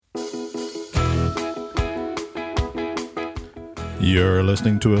You're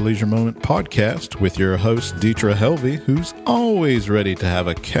listening to a Leisure Moment podcast with your host, Deetra Helvey, who's always ready to have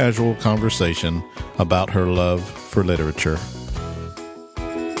a casual conversation about her love for literature.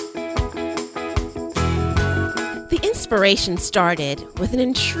 The inspiration started with an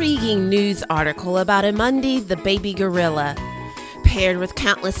intriguing news article about Umande, the baby gorilla. Paired with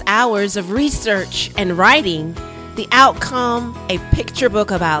countless hours of research and writing, the outcome, a picture book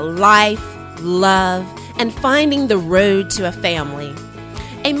about life, love, and finding the road to a family.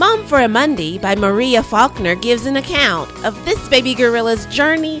 A Mom for Umande by Maria Faulconer gives an account of this baby gorilla's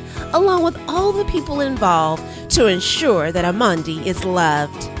journey along with all the people involved to ensure that Umande is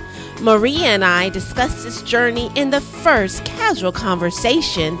loved. Maria and I discussed this journey in the first casual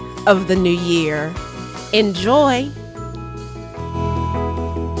conversation of the new year. Enjoy!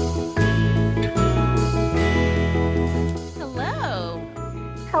 Hello.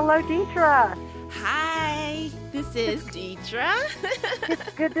 Hello, Deetra. Hi, this is Deetra.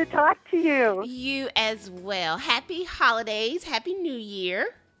 It's good to talk to you. You as well. Happy holidays. Happy New Year.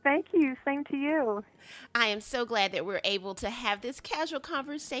 Thank you. Same to you. I am so glad that we're able to have this casual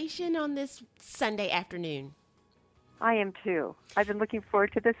conversation on this Sunday afternoon. I am too. I've been looking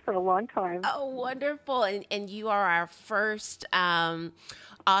forward to this for a long time. Oh, wonderful. And you are our first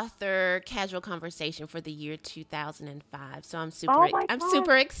author casual conversation for the year 2005. So I'm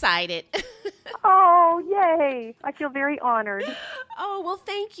super excited. Oh, yay. I feel very honored. Oh, well,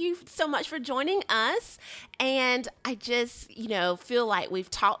 thank you so much for joining us. And I just, feel like we've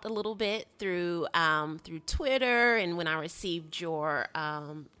talked a little bit through Twitter, and when I received your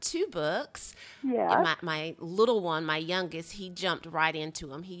 2 books. Yeah. My little one, my youngest, he jumped right into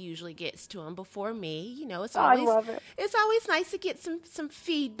them. He usually gets to them before me. I love it. It's always nice to get some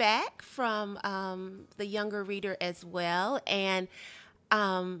feedback from the younger reader as well. And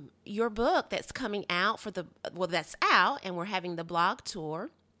your book that's coming out that's out, and we're having the blog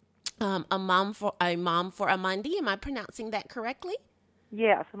tour. A mom for Umande. Am I pronouncing that correctly?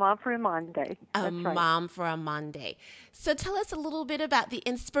 Yes, a Mom for Umande. That's right. Mom for Umande. So tell us a little bit about the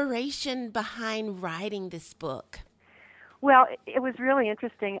inspiration behind writing this book. Well, it was really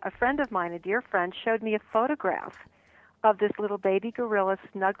interesting. A friend of mine, a dear friend, showed me a photograph of this little baby gorilla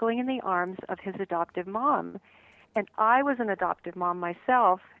snuggling in the arms of his adoptive mom. And I was an adoptive mom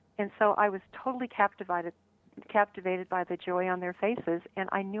myself, and so I was totally captivated by the joy on their faces, and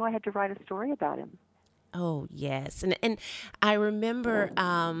I knew I had to write a story about him. Oh, yes. And I remember,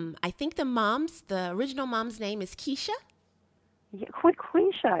 I think the original mom's name is Keisha? Yeah,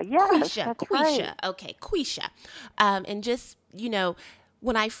 Quisha, yes. That's Quisha. Right. Okay, Quisha. And just,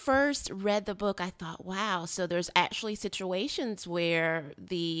 when I first read the book, I thought, wow, so there's actually situations where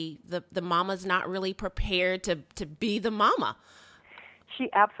the mama's not really prepared to be the mama. She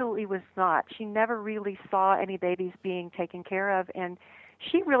absolutely was not. She never really saw any babies being taken care of, and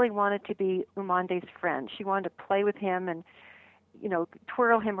she really wanted to be Umande's friend. She wanted to play with him and,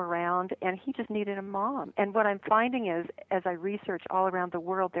 twirl him around, and he just needed a mom. And what I'm finding is, as I research all around the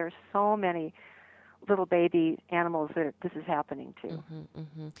world, there are so many little baby animals that this is happening to. Mm-hmm,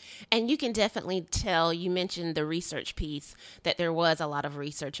 mm-hmm. And you can definitely tell, you mentioned the research piece, that there was a lot of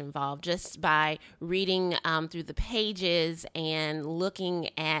research involved just by reading through the pages and looking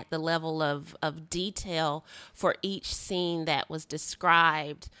at the level of detail for each scene that was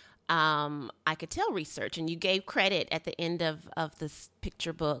described. I could tell research, and you gave credit at the end of this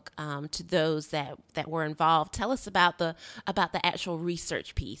picture book to those that were involved. Tell us about the actual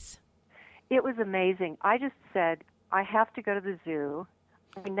research piece. It was amazing. I just said, I have to go to the zoo.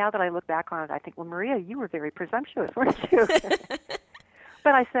 I mean, now that I look back on it, I think, well, Maria, you were very presumptuous, weren't you?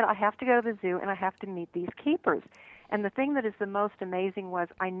 But I said, I have to go to the zoo, and I have to meet these keepers. And the thing that is the most amazing was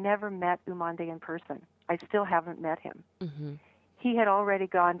I never met Umande in person. I still haven't met him. Mm-hmm. He had already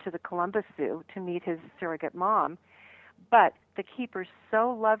gone to the Columbus Zoo to meet his surrogate mom, but the keepers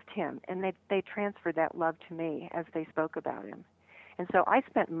so loved him, and they transferred that love to me as they spoke about him. And so I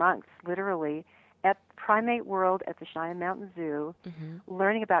spent months, literally, at Primate World at the Cheyenne Mountain Zoo, mm-hmm.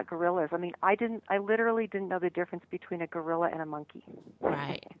 learning about gorillas. I mean, I literally didn't know the difference between a gorilla and a monkey.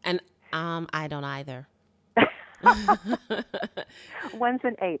 Right. And I don't either. One's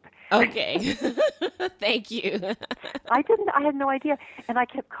an ape. Okay. Thank you. I had no idea. And I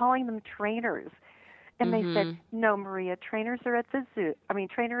kept calling them trainers. And mm-hmm. they said, no, Maria, trainers are at the zoo. I mean,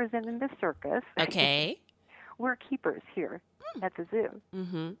 trainers in the circus. Okay. We're keepers here at the zoo.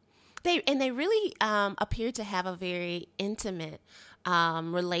 Mm-hmm. They really appear to have a very intimate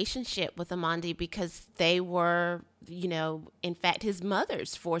relationship with Umande because they were, in fact, his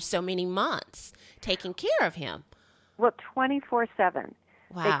mothers for so many months, taking care of him. Well, 24/7.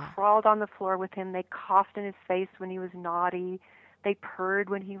 Wow. They crawled on the floor with him. They coughed in his face when he was naughty. They purred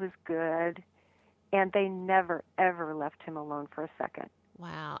when he was good, and they never, ever left him alone for a second.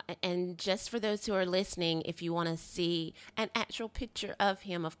 Wow. And just for those who are listening, if you want to see an actual picture of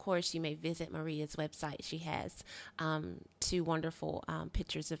him, of course, you may visit Maria's website. She has two wonderful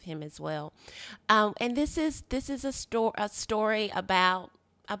pictures of him as well. And this is a story about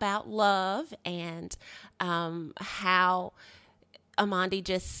love and how Umande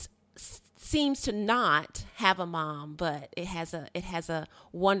just seems to not have a mom, but it has a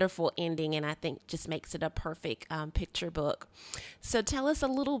wonderful ending, and I think just makes it a perfect picture book. So tell us a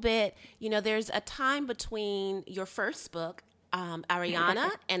little bit. There's a time between your first book,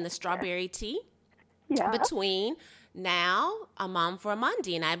 Ariana and the Strawberry Tea, between now A Mom for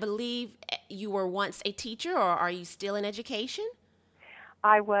Umande, and I believe you were once a teacher, or are you still in education?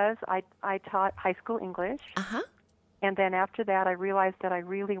 I was. I taught high school English. Uh-huh. And then after that, I realized that I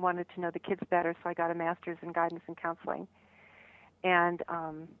really wanted to know the kids better, so I got a master's in guidance and counseling. And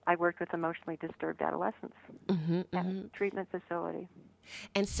I worked with emotionally disturbed adolescents at a treatment facility.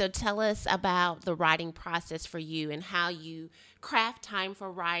 And so tell us about the writing process for you and how you craft time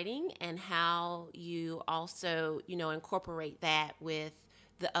for writing and how you also, incorporate that with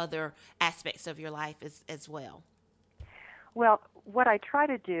the other aspects of your life as well. Well, what I try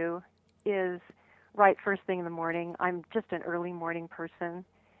to do is write first thing in the morning. I'm just an early morning person,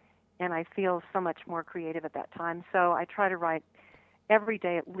 and I feel so much more creative at that time. So I try to write every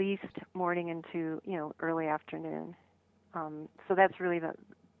day, at least morning into early afternoon. So that's really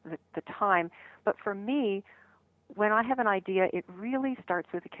the time. But for me, when I have an idea, it really starts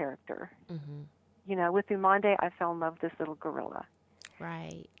with a character. Mm-hmm. With Umande, I fell in love with this little gorilla.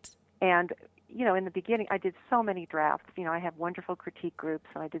 Right. And in the beginning, I did so many drafts. I have wonderful critique groups,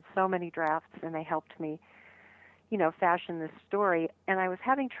 and I did so many drafts, and they helped me, fashion this story. And I was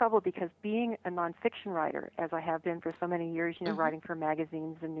having trouble because being a nonfiction writer, as I have been for so many years, mm-hmm. writing for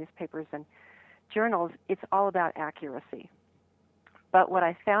magazines and newspapers and journals, it's all about accuracy. But what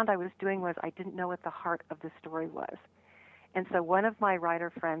I found I was doing was I didn't know what the heart of the story was. And so one of my writer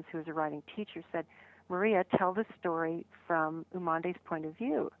friends, who was a writing teacher, said, "Maria, tell the story from Umande's point of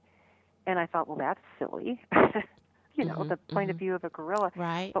view." And I thought, well, that's silly, mm-hmm, the point of view of a gorilla.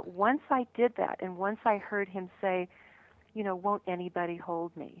 Right. But once I did that, and once I heard him say, "Won't anybody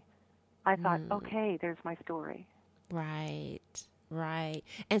hold me?" I thought, okay, there's my story. Right.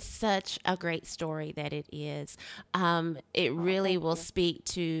 And such a great story that it is. It really will speak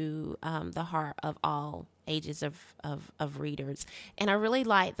to the heart of all ages of readers. And I really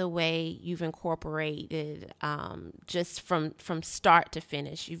like the way you've incorporated just from start to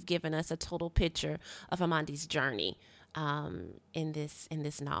finish. You've given us a total picture of Umande's journey in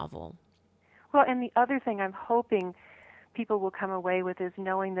this novel. Well, and the other thing I'm hoping people will come away with is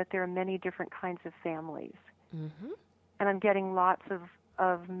knowing that there are many different kinds of families. Mm-hmm. And I'm getting lots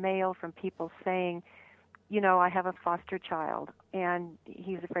of mail from people saying, I have a foster child, and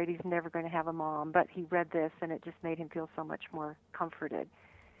he's afraid he's never going to have a mom, but he read this, and it just made him feel so much more comforted.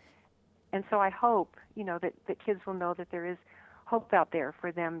 And so I hope, that kids will know that there is hope out there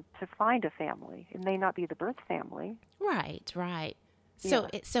for them to find a family. It may not be the birth family. Right. Yeah.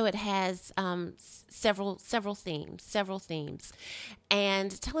 So it has several themes.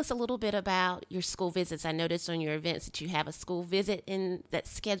 And tell us a little bit about your school visits. I noticed on your events that you have a school visit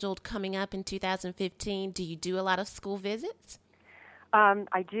that's scheduled coming up in 2015. Do you do a lot of school visits?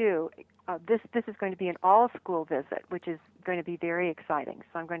 I do. This is going to be an all-school visit, which is going to be very exciting.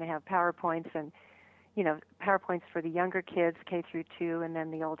 So I'm going to have PowerPoints and, PowerPoints for the younger kids, K through 2, and then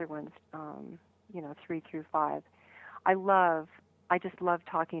the older ones, 3 through 5. I just love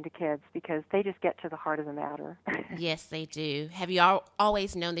talking to kids because they just get to the heart of the matter. Yes, they do. Have you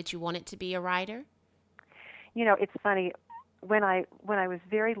always known that you wanted to be a writer? It's funny. When I was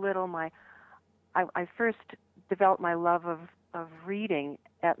very little, I first developed my love of reading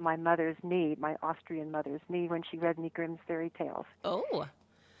at my mother's knee, my Austrian mother's knee, when she read me Grimm's fairy tales. Oh.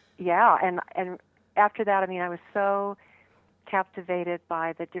 Yeah, and after that, I was so captivated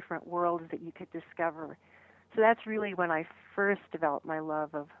by the different worlds that you could discover. So that's really when I first developed my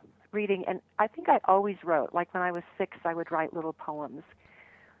love of reading. And I think I always wrote. Like when I was 6, I would write little poems.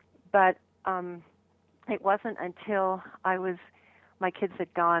 But it wasn't until my kids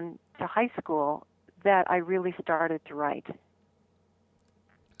had gone to high school that I really started to write.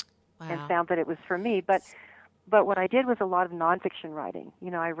 Wow. And found that it was for me. But what I did was a lot of nonfiction writing.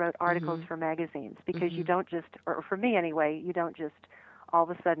 I wrote articles for magazines because you don't just, or for me anyway, you don't just all of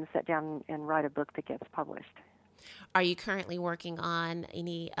a sudden sit down and write a book that gets published. Are you currently working on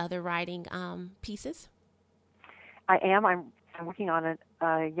any other writing pieces? I am. I'm working on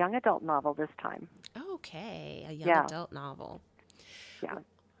a young adult novel this time. Okay, a young adult novel. Yeah.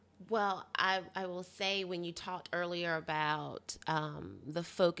 Well, I will say, when you talked earlier about the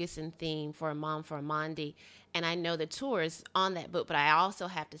focus and theme for A Mom for Umande, and I know the tour is on that book, but I also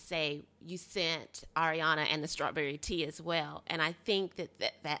have to say you sent Ariana and the Strawberry Tea as well. And I think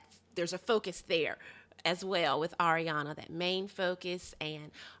that there's a focus there as well with Ariana, that main focus.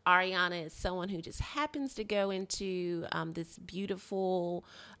 And Ariana is someone who just happens to go into this beautiful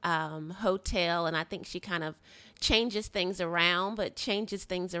hotel, and I think she kind of changes things around, but changes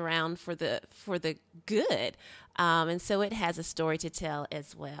things around for the good. And so it has a story to tell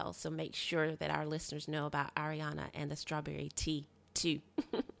as well. So make sure that our listeners know about Ariana and the Strawberry Tea too.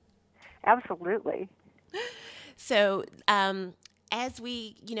 Absolutely. So, as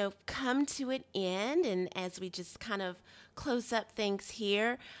we, come to an end, and as we just kind of close up things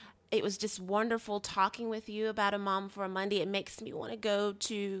here, it was just wonderful talking with you about A Mom for Umande. It makes me want to go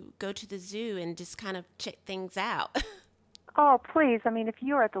to the zoo and just kind of check things out. Oh, please. I mean, if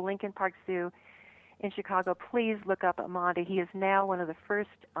you are at the Lincoln Park Zoo in Chicago, please look up Umande. He is now one of the first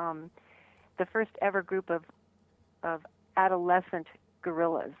ever group of adolescent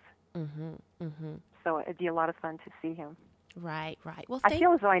gorillas. Mm-hmm, mm-hmm. So it'd be a lot of fun to see him. Right. Well, I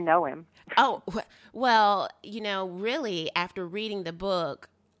feel as though I know him. Oh, well, really, after reading the book,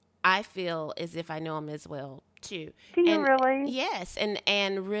 I feel as if I know him as well, too. Do you really? Yes,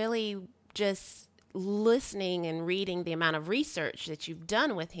 and really just listening and reading the amount of research that you've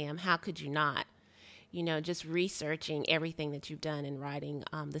done with him, how could you not? Just researching everything that you've done and writing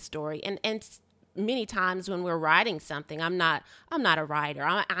the story. And many times when we're writing something, I'm not a writer.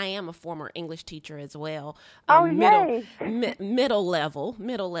 I am a former English teacher as well. Yay! Middle level,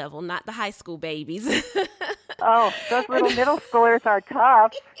 not the high school babies. Oh, those little middle schoolers are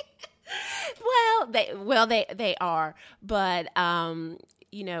tough. They are, but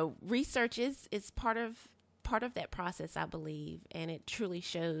research is part of that process, I believe, and it truly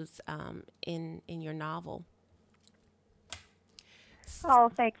shows in your novel.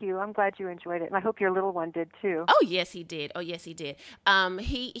 Oh, thank you. I'm glad you enjoyed it, and I hope your little one did too. Oh, yes, he did.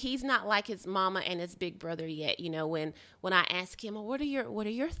 He's not like his mama and his big brother yet. When I ask him, what are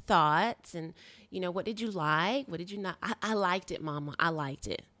your thoughts, and what did you like, what did you not? I liked it, Mama. I liked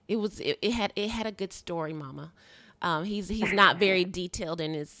it. It had a good story, Mama. He's not very detailed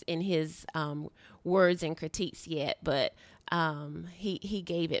in his words and critiques yet, but he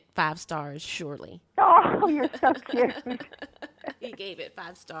gave it 5 stars surely. Oh, you're so cute. He gave it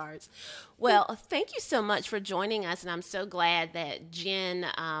 5 stars. Well, thank you so much for joining us, and I'm so glad that Jen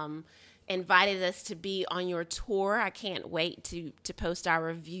invited us to be on your tour. I can't wait to post our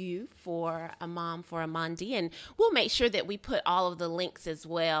review for A Mom for Umande, and we'll make sure that we put all of the links as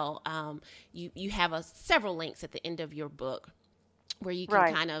well. You have several links at the end of your book where you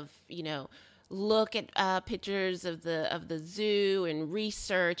can kind of, look at pictures of the zoo and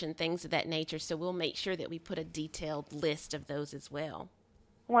research and things of that nature. So we'll make sure that we put a detailed list of those as well.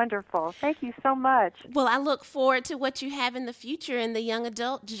 Wonderful. Thank you so much. Well, I look forward to what you have in the future in the young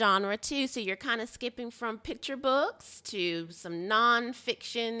adult genre too. So you're kind of skipping from picture books to some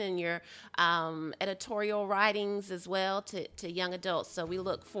nonfiction and your editorial writings as well to young adults. So we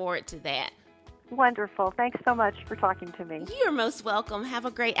look forward to that. Wonderful. Thanks so much for talking to me. You're most welcome. Have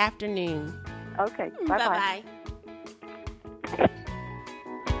a great afternoon. Okay. Bye-bye. Bye-bye.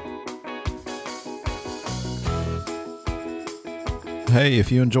 Hey,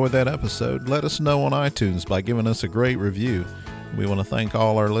 if you enjoyed that episode, let us know on iTunes by giving us a great review. We want to thank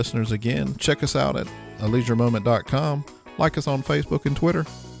all our listeners again. Check us out at aleisuremoment.com. Like us on Facebook and Twitter.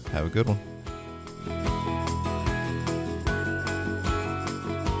 Have a good one.